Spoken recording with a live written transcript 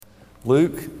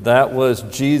Luke, that was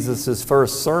Jesus'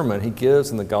 first sermon he gives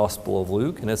in the Gospel of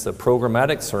Luke, and it's a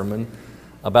programmatic sermon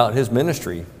about his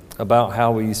ministry, about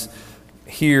how he's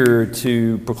here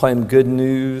to proclaim good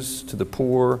news to the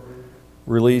poor,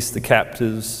 release the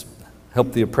captives,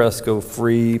 help the oppressed go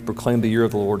free, proclaim the year of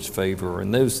the Lord's favor.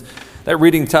 And that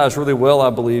reading ties really well,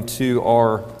 I believe, to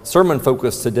our sermon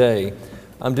focus today.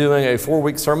 I'm doing a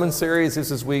 4-week sermon series. This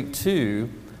is week 2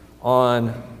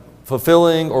 on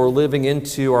fulfilling or living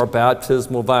into our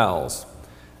baptismal vows.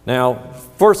 Now,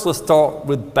 first let's start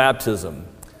with baptism.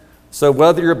 So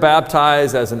whether you're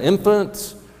baptized as an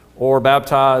infant or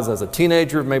baptized as a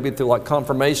teenager, maybe through like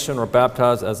confirmation, or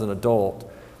baptized as an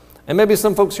adult. And maybe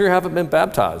some folks here haven't been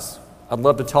baptized. I'd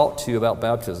love to talk to you about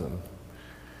baptism.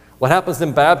 What happens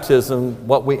in baptism,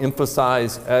 what we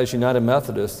emphasize as United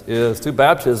Methodists, is through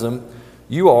baptism,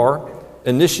 you are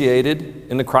initiated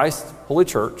into Christ's holy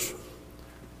church.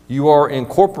 You are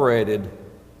incorporated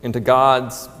into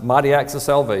God's mighty acts of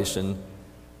salvation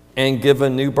and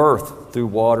given new birth through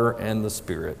water and the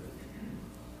Spirit.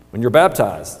 When you're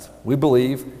baptized, we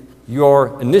believe you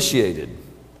are initiated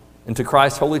into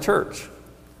Christ's holy church.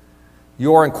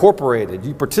 You are incorporated,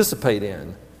 you participate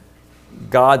in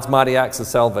God's mighty acts of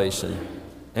salvation,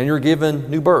 and you're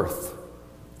given new birth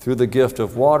through the gift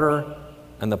of water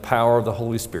and the power of the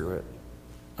Holy Spirit.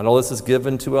 And all this is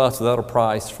given to us without a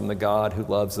price from the God who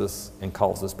loves us and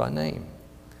calls us by name.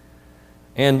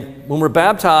 And when we're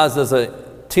baptized as a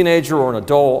teenager or an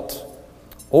adult,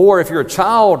 or if you're a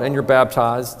child and you're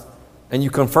baptized and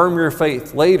you confirm your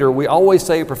faith later, we always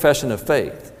say a profession of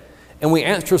faith. And we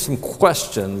answer some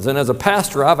questions. And as a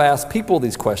pastor, I've asked people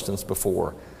these questions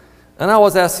before. And I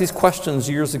was asked these questions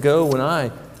years ago when I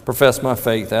professed my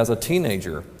faith as a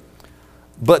teenager.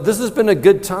 But this has been a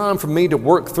good time for me to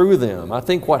work through them. I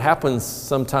think what happens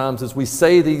sometimes is we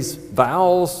say these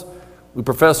vows, we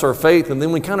profess our faith, and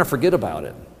then we kind of forget about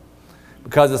it.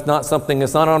 Because it's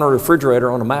not on a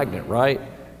refrigerator on a magnet, right?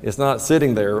 It's not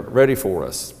sitting there ready for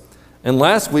us. And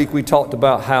last week we talked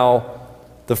about how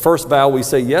the first vow we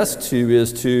say yes to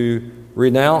is to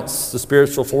renounce the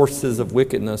spiritual forces of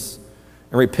wickedness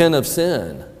and repent of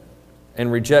sin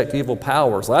and reject evil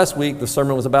powers. Last week the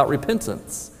sermon was about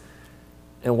repentance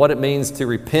and what it means to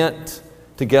repent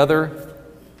together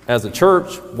as a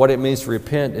church, what it means to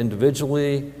repent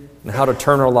individually, and how to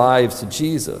turn our lives to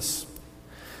Jesus.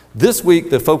 This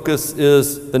week, the focus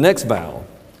is the next vow.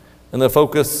 And the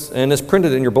focus, and it's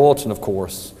printed in your bulletin, of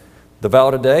course. The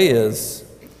vow today is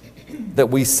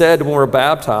that we said when we're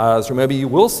baptized, or maybe you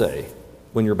will say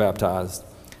when you're baptized,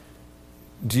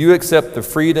 do you accept the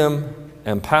freedom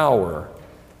and power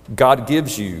God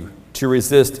gives you to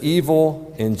resist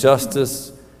evil,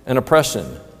 injustice, and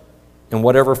oppression in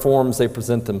whatever forms they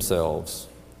present themselves?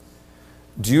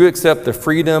 Do you accept the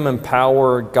freedom and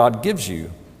power God gives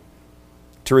you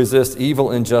to resist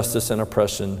evil, injustice, and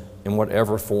oppression in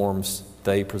whatever forms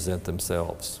they present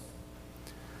themselves?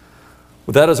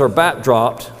 With that as our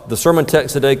backdrop, the sermon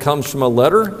text today comes from a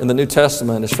letter in the New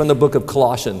Testament. It's from the book of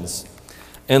Colossians.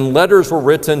 And letters were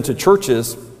written to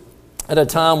churches at a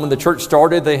time when the church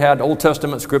started. They had Old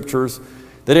Testament scriptures.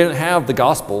 They didn't have the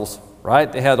Gospels,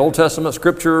 right? They had Old Testament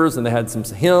scriptures, and they had some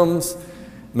hymns,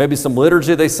 maybe some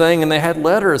liturgy they sang, and they had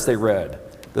letters they read.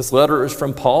 This letter is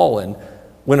from Paul. And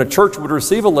when a church would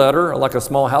receive a letter, like a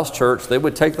small house church, they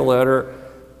would take the letter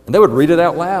and they would read it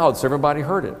out loud so everybody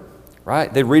heard it,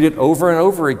 right? They'd read it over and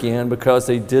over again because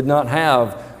they did not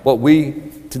have what we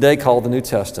today call the New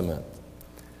Testament.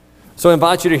 So I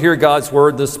invite you to hear God's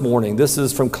word this morning. This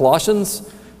is from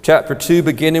Colossians chapter 2,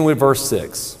 beginning with verse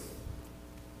 6.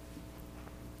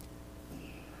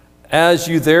 As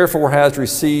you therefore have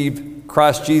received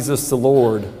Christ Jesus the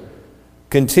Lord,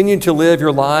 continue to live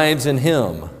your lives in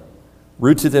him,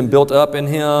 rooted and built up in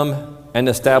him and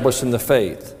established in the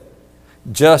faith,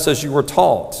 just as you were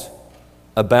taught,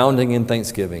 abounding in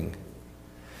thanksgiving.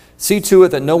 See to it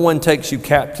that no one takes you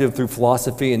captive through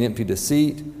philosophy and empty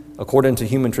deceit, according to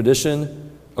human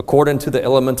tradition, according to the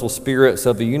elemental spirits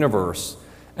of the universe,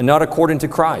 and not according to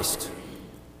Christ.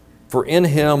 For in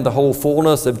him the whole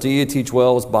fullness of deity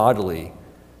dwells bodily,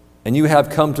 and you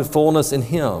have come to fullness in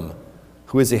him,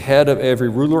 who is the head of every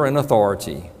ruler and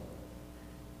authority.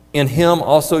 In him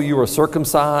also you are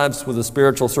circumcised with a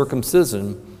spiritual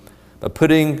circumcision, by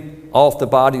putting off the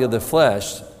body of the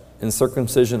flesh in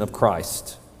circumcision of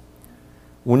Christ.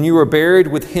 When you were buried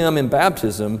with him in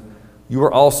baptism, you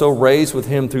were also raised with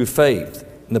him through faith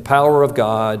in the power of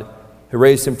God who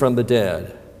raised him from the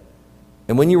dead.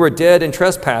 And when you were dead in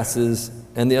trespasses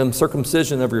and the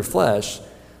uncircumcision of your flesh,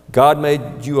 God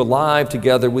made you alive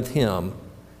together with him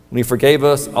when he forgave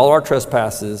us all our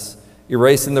trespasses,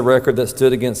 erasing the record that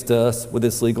stood against us with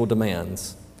its legal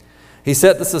demands. He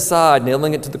set this aside,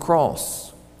 nailing it to the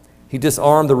cross. He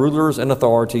disarmed the rulers and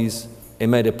authorities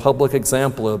and made a public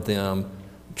example of them,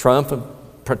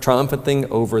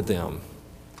 triumphing over them.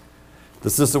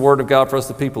 This is the word of God for us,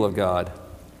 the people of God.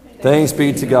 Thanks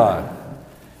be to God.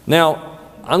 Now,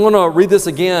 I'm going to read this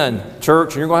again,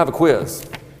 church, and you're going to have a quiz.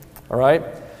 All right?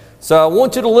 So I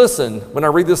want you to listen when I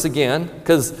read this again,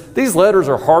 because these letters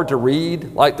are hard to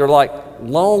read. They're like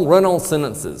long run-on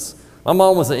sentences. My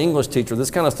mom was an English teacher. This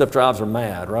kind of stuff drives her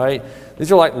mad, right?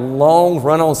 These are like long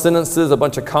run-on sentences, a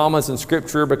bunch of commas in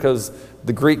Scripture, because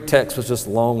the Greek text was just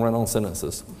long run-on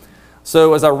sentences.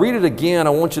 So as I read it again, I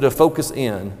want you to focus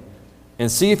in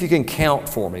and see if you can count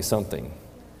for me something.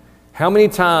 How many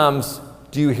times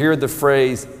do you hear the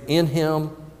phrase "in him"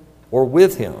 or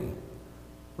 "with him,"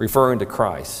 referring to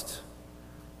Christ?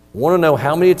 I want to know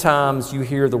how many times you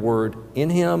hear the word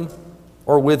 "in him"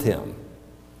 or "with him."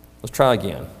 Let's try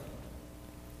again.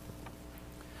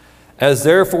 As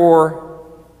therefore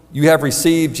you have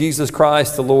received Jesus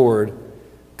Christ the Lord,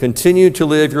 continue to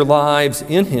live your lives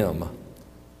in him,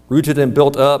 rooted and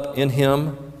built up in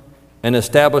him, and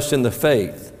established in the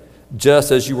faith,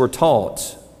 just as you were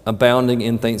taught, abounding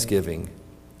in thanksgiving.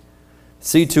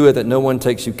 See to it that no one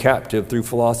takes you captive through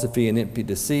philosophy and empty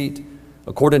deceit,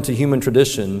 according to human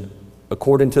tradition,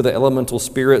 according to the elemental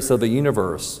spirits of the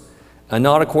universe, and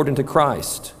not according to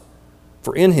Christ.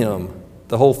 For in him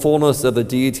the whole fullness of the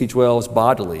deity dwells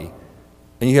bodily,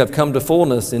 and you have come to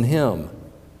fullness in him,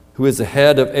 who is the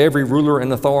head of every ruler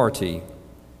and authority.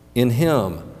 In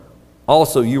him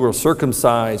also you were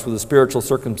circumcised with a spiritual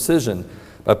circumcision,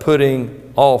 by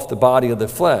putting off the body of the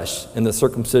flesh in the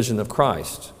circumcision of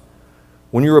Christ.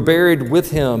 When you were buried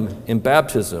with him in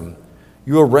baptism,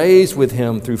 you were raised with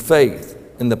him through faith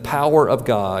in the power of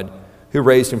God who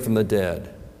raised him from the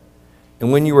dead.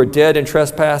 And when you were dead in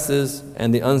trespasses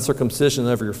and the uncircumcision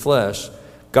of your flesh,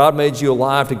 God made you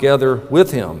alive together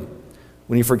with him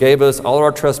when he forgave us all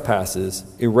our trespasses,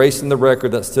 erasing the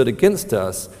record that stood against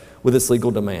us with its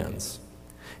legal demands.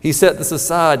 He set this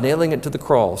aside, nailing it to the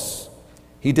cross.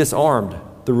 He disarmed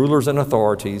the rulers and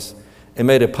authorities and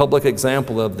made a public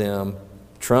example of them,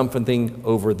 triumphing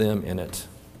over them in it.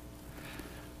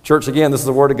 Church, again, this is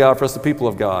the word of God for us, the people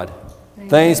of God.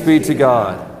 Thanks be to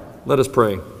God. Let us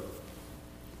pray.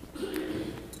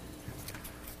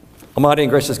 Almighty and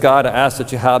gracious God, I ask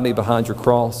that you hide me behind your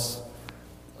cross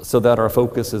so that our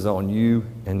focus is on you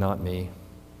and not me.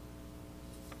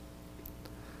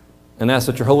 And ask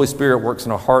that your Holy Spirit works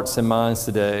in our hearts and minds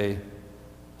today,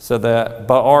 so that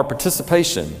by our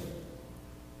participation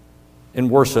in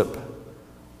worship,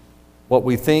 what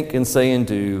we think and say and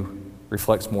do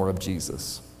reflects more of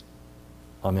Jesus.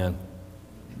 Amen.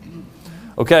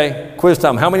 Okay, quiz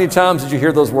time. How many times did you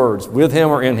hear those words? With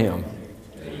him or in him?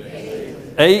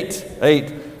 8.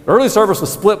 8. Early service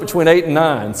was split between 8 and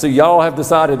 9, so y'all have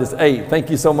decided it's 8. Thank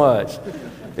you so much.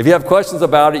 If you have questions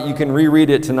about it, you can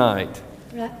reread it tonight.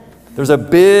 There's a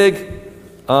big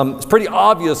it's pretty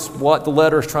obvious what the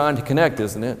letter is trying to connect,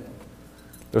 isn't it?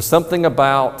 There's something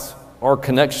about our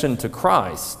connection to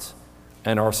Christ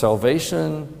and our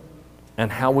salvation and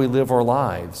how we live our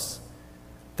lives.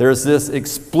 There's this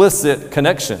explicit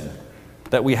connection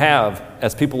that we have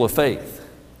as people of faith.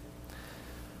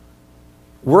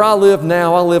 Where I live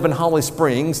now, I live in Holly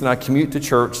Springs, and I commute to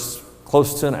church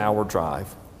close to an hour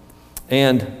drive.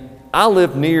 And I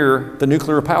live near the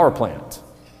nuclear power plant.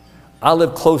 I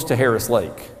live close to Harris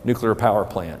Lake nuclear power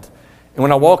plant. And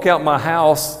when I walk out my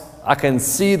house, I can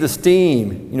see the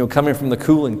steam, coming from the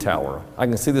cooling tower. I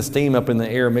can see the steam up in the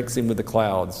air mixing with the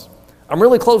clouds. I'm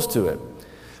really close to it,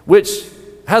 which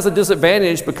has a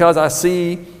disadvantage because I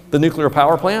see the nuclear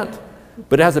power plant,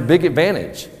 but it has a big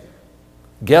advantage.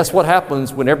 Guess what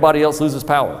happens when everybody else loses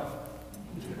power?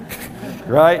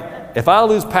 Right? If I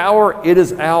lose power, it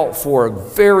is out for a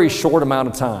very short amount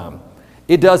of time.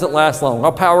 It doesn't last long.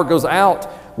 Our power goes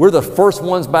out, we're the first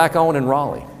ones back on in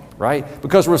Raleigh, right?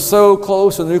 Because we're so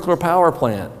close to the nuclear power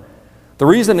plant. The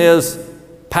reason is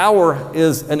power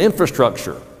is an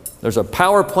infrastructure. There's a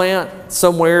power plant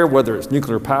somewhere, whether it's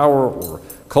nuclear power or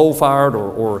coal-fired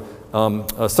or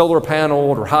a solar panel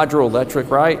or hydroelectric,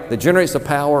 right? That generates the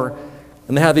power,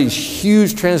 and they have these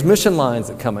huge transmission lines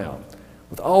that come out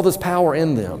with all this power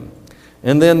in them.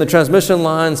 And then the transmission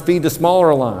lines feed to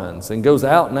smaller lines and goes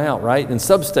out and out, right? And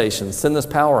substations send this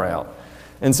power out.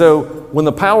 And so when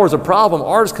the power is a problem,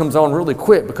 ours comes on really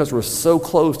quick because we're so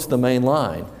close to the main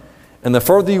line. And the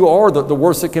further you are, the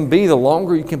worse it can be, the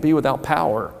longer you can be without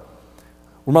power.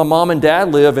 Where my mom and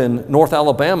dad live in North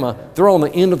Alabama, they're on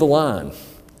the end of the line.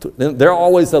 They're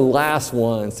always the last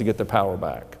ones to get the power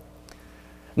back.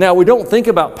 Now, we don't think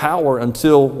about power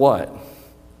until what?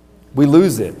 We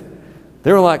lose it.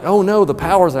 They're like, oh no, the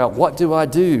power's out. What do I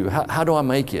do? How do I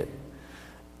make it?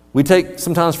 We take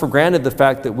sometimes for granted the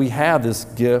fact that we have this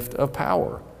gift of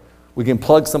power. We can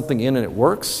plug something in and it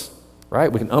works,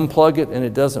 right? We can unplug it and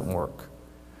it doesn't work.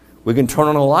 We can turn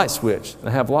on a light switch and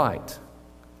have light.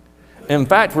 In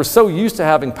fact, we're so used to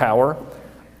having power,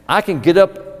 I can get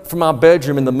up from my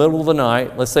bedroom in the middle of the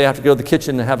night. Let's say I have to go to the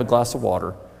kitchen and have a glass of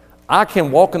water. I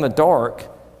can walk in the dark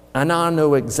and I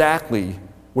know exactly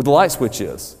where the light switch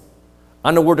is.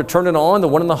 I know where to turn it on, the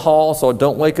one in the hall, so I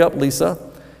don't wake up Lisa,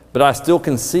 but I still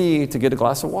can see to get a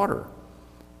glass of water.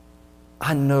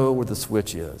 I know where the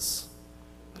switch is.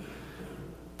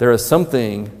 There is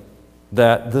something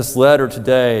that this letter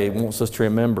today wants us to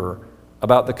remember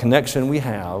about the connection we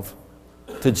have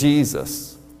to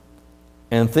Jesus.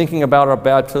 And thinking about our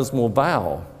baptismal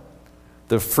vow,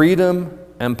 the freedom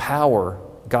and power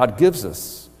God gives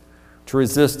us to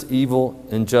resist evil,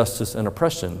 injustice, and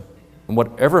oppression in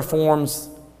whatever forms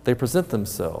they present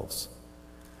themselves.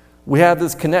 We have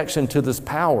this connection to this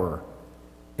power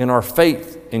in our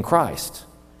faith in Christ,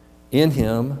 in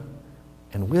Him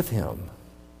and with Him.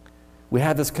 We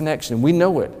have this connection. We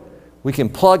know it. We can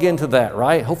plug into that,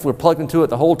 right? Hopefully we're plugged into it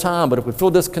the whole time, but if we feel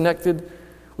disconnected,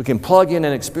 we can plug in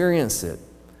and experience it.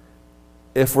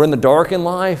 If we're in the dark in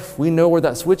life, we know where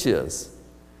that switch is.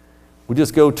 We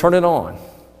just go turn it on,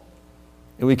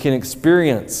 and we can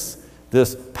experience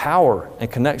this power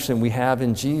and connection we have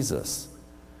in Jesus.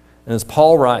 And as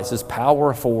Paul writes, this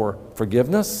power for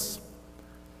forgiveness,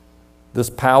 this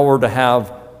power to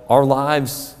have our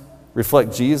lives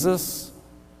reflect Jesus,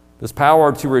 this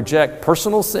power to reject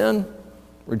personal sin,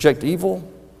 reject evil,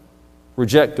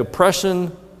 reject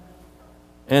oppression,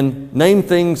 and name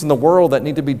things in the world that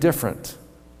need to be different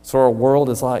so our world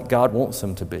is like God wants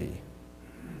them to be.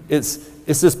 It's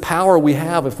this power we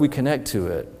have if we connect to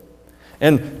it.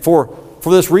 And for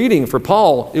this reading, for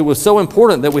Paul, it was so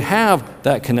important that we have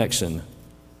that connection.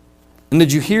 And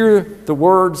did you hear the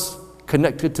words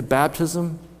connected to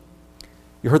baptism?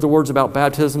 You heard the words about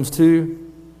baptisms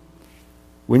too?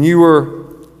 When you were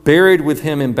buried with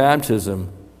Him in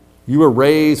baptism, you were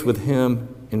raised with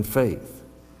Him in faith.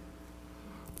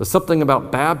 There's something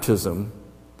about baptism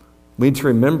we need to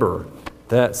remember,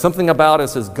 that something about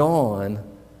us is gone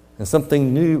and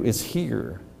something new is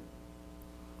here.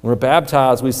 When we're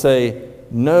baptized, we say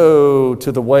no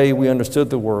to the way we understood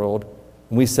the world,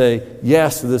 and we say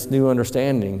yes to this new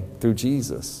understanding through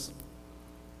Jesus.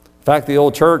 In fact, the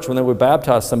old church, when they would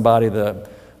baptize somebody, the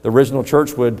original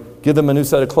church would give them a new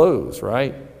set of clothes,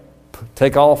 right?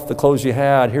 Take off the clothes you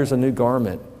had. Here's a new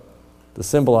garment to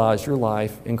symbolize your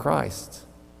life in Christ.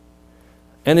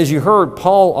 And as you heard,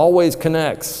 Paul always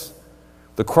connects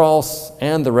the cross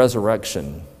and the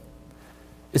resurrection.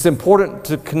 It's important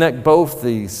to connect both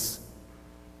these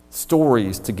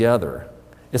stories together.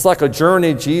 It's like a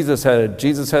journey Jesus had.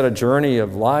 Jesus had a journey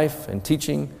of life and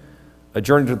teaching, a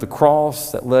journey to the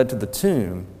cross that led to the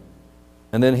tomb,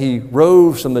 and then He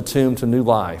rose from the tomb to new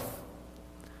life.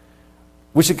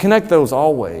 We should connect those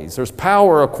always. There's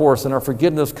power, of course, and our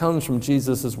forgiveness comes from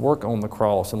Jesus' work on the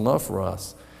cross and love for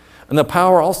us. And the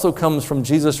power also comes from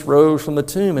Jesus rose from the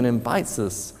tomb and invites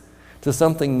us to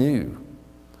something new.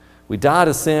 We die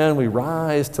to sin, we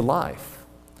rise to life.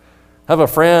 I have a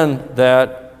friend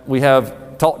that we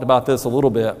have talked about this a little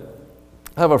bit.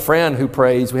 I have a friend who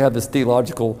prays. We have this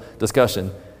theological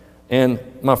discussion. And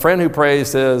my friend who prays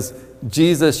says,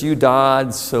 Jesus, you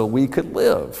died so we could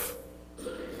live.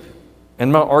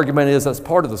 And my argument is that's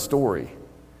part of the story.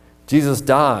 Jesus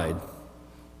died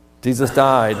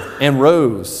and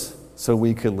rose so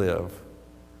we could live.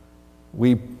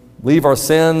 We leave our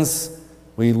sins,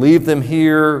 we leave them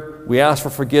here, we ask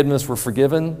for forgiveness, we're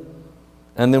forgiven,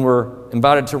 and then we're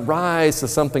invited to rise to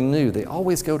something new. They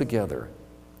always go together.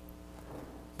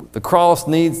 The cross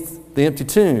needs the empty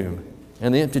tomb,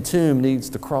 and the empty tomb needs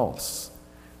the cross.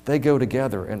 They go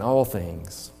together in all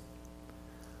things.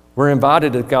 We're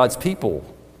invited as God's people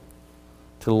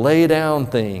to lay down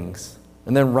things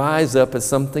and then rise up as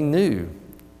something new.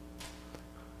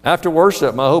 After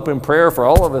worship, my hope and prayer for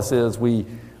all of us is we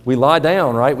lie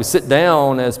down, right? We sit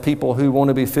down as people who want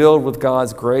to be filled with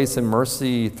God's grace and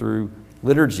mercy through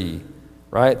liturgy,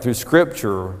 right? Through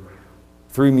scripture,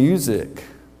 through music,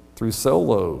 through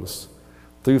solos,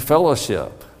 through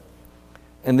fellowship.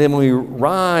 And then we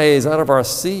rise out of our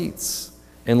seats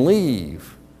and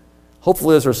leave.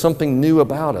 Hopefully there's something new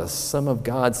about us. Some of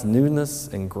God's newness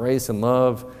and grace and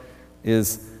love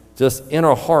is just in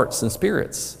our hearts and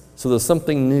spirits. So there's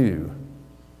something new.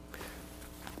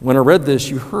 When I read this,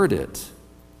 you heard it.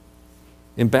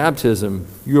 In baptism,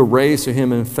 you are raised to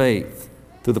Him in faith.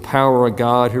 through the power of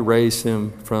God who raised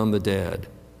him from the dead.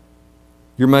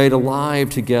 You're made alive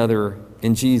together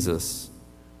in Jesus,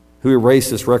 who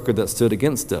erased this record that stood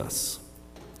against us.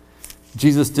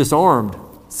 Jesus disarmed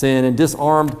sin and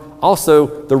disarmed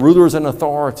also the rulers and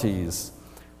authorities.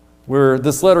 Where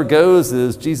this letter goes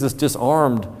is Jesus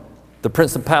disarmed the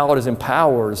principalities and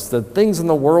powers, the things in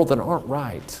the world that aren't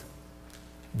right,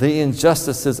 the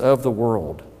injustices of the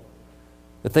world,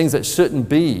 the things that shouldn't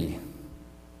be.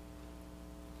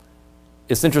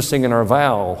 It's interesting in our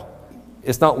vow,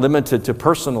 it's not limited to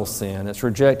personal sin. It's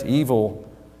reject evil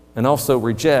and also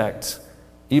reject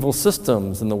evil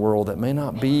systems in the world that may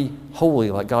not be holy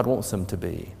like God wants them to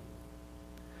be.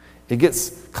 It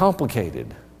gets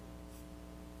complicated.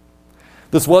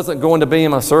 This wasn't going to be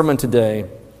in my sermon today,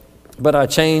 but I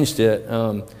changed it,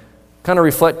 kind of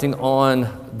reflecting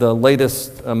on the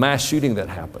latest mass shooting that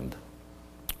happened,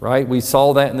 right? We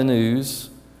saw that in the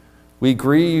news. We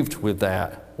grieved with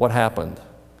that, what happened.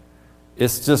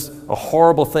 It's just a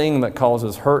horrible thing that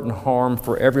causes hurt and harm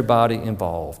for everybody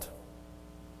involved.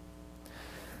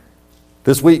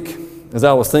 This week, as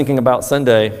I was thinking about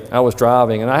Sunday, I was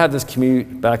driving, and I had this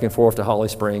commute back and forth to Holly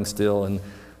Springs still, and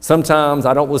sometimes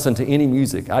I don't listen to any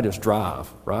music. I just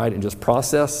drive, right, and just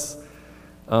process.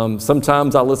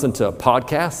 Sometimes I listen to a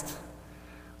podcast.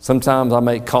 Sometimes I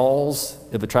make calls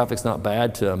if the traffic's not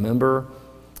bad to a member.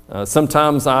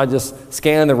 Sometimes I just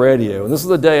scan the radio. And this was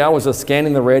the day I was just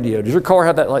scanning the radio. Does your car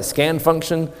have that like scan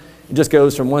function? It just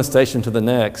goes from one station to the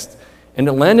next. And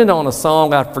it landed on a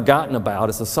song I'd forgotten about.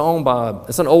 It's a song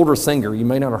it's an older singer. You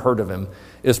may not have heard of him.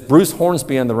 It's Bruce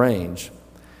Hornsby and the Range.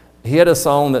 He had a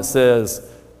song that says,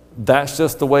 "That's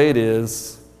just the way it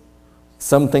is.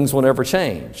 Some things will never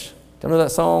change." Do you know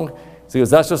that song? So he goes,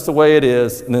 "That's just the way it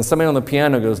is." And then somebody on the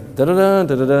piano goes, "Da-da-da,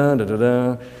 da-da-da,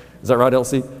 da-da-da." Is that right,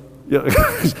 Elsie? Yeah.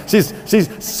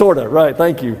 she's sort of, right,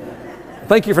 thank you.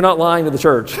 Thank you for not lying to the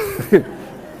church.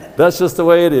 That's just the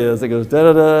way it is. It goes,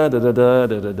 da-da-da, da-da-da,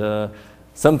 da-da-da.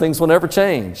 Some things will never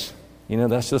change. You know,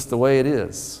 that's just the way it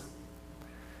is.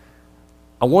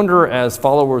 I wonder, as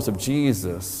followers of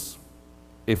Jesus,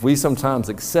 if we sometimes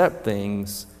accept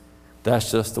things,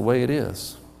 that's just the way it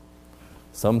is.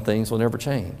 Some things will never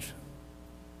change.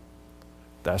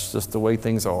 That's just the way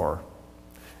things are.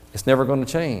 It's never going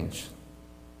to change.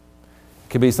 It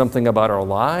could be something about our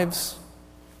lives.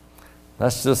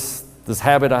 That's just this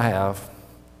habit I have.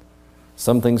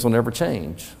 Some things will never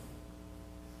change.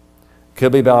 It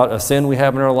could be about a sin we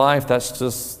have in our life. That's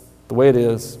just the way it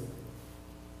is.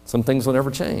 Some things will never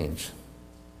change.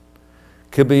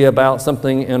 It could be about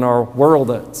something in our world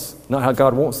that's not how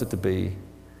God wants it to be.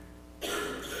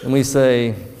 And we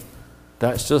say,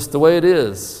 that's just the way it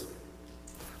is.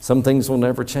 Some things will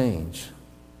never change.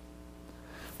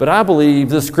 But I believe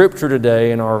this scripture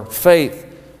today and our faith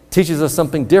teaches us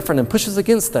something different and pushes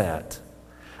against that.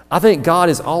 I think God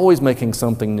is always making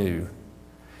something new.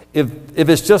 If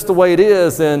it's just the way it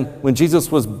is, then when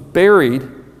Jesus was buried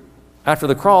after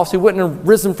the cross, he wouldn't have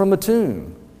risen from the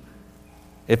tomb.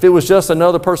 If it was just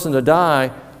another person to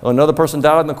die, or another person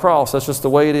died on the cross, that's just the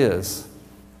way it is.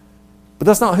 But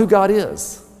that's not who God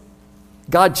is.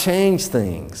 God changed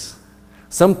things.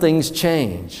 Some things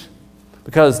change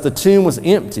because the tomb was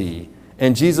empty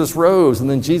and Jesus rose and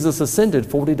then Jesus ascended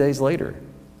 40 days later.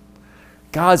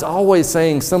 God's always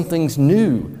saying something's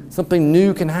new. Something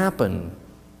new can happen.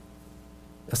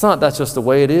 It's not that's just the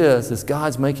way it is. It's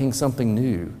God's making something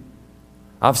new.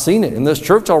 I've seen it in this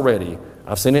church already.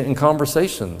 I've seen it in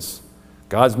conversations.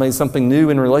 God's made something new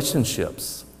in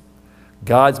relationships.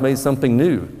 God's made something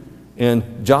new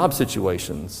in job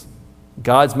situations.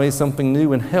 God's made something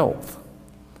new in health.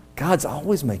 God's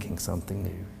always making something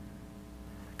new.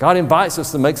 God invites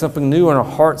us to make something new in our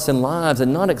hearts and lives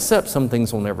and not accept some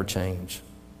things will never change.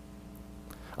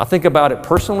 I think about it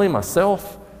personally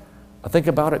myself. I think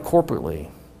about it corporately.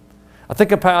 I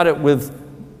think about it with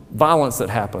violence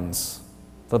that happens,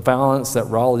 the violence that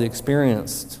Raleigh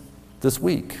experienced this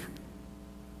week.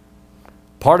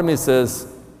 Part of me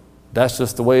says, that's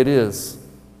just the way it is.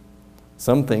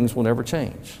 Some things will never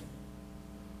change.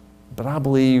 But I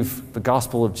believe the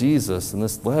gospel of Jesus and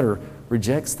this letter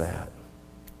rejects that.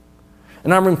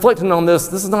 And I'm reflecting on this.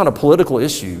 This is not a political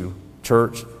issue,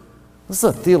 church. This is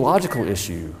a theological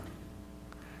issue.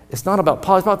 It's not about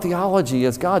politics, it's about theology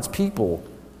as God's people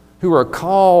who are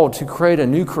called to create a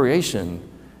new creation,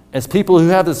 as people who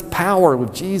have this power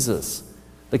with Jesus.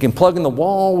 They can plug in the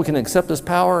wall, we can accept this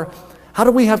power. How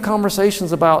do we have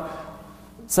conversations about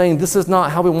saying this is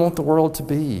not how we want the world to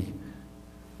be?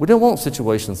 We don't want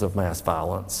situations of mass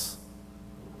violence.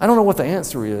 I don't know what the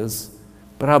answer is,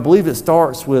 but I believe it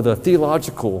starts with a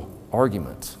theological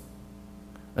argument.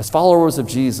 As followers of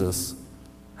Jesus,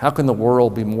 How can the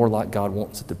world be more like God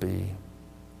wants it to be?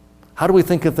 How do we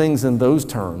think of things in those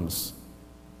terms?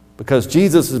 Because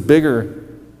Jesus is bigger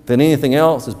than anything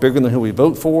else, is bigger than who we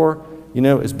vote for,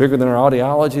 is bigger than our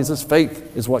ideologies. This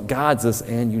faith is what guides us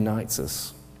and unites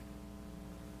us.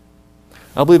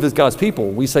 I believe as God's people,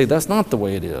 we say that's not the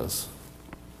way it is.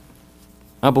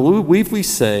 I believe we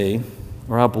say,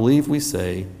 we're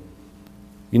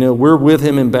with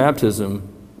him in baptism.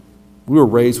 We were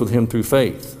raised with him through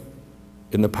faith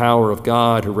in the power of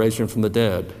God who raised him from the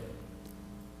dead.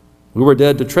 We were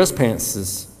dead to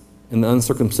trespasses and the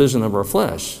uncircumcision of our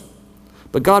flesh.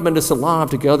 But God made us alive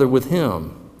together with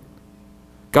him.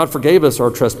 God forgave us our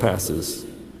trespasses,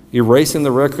 erasing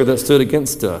the record that stood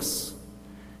against us.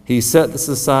 He set this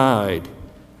aside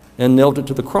and nailed it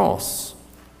to the cross.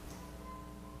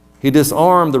 He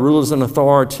disarmed the rulers and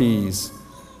authorities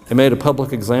and made a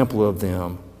public example of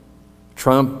them,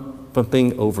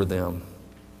 triumphing over them.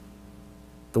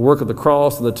 The work of the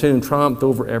cross and the tomb triumphed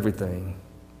over everything.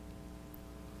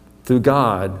 Through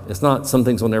God, it's not some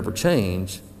things will never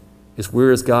change. It's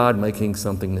where is God making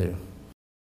something new.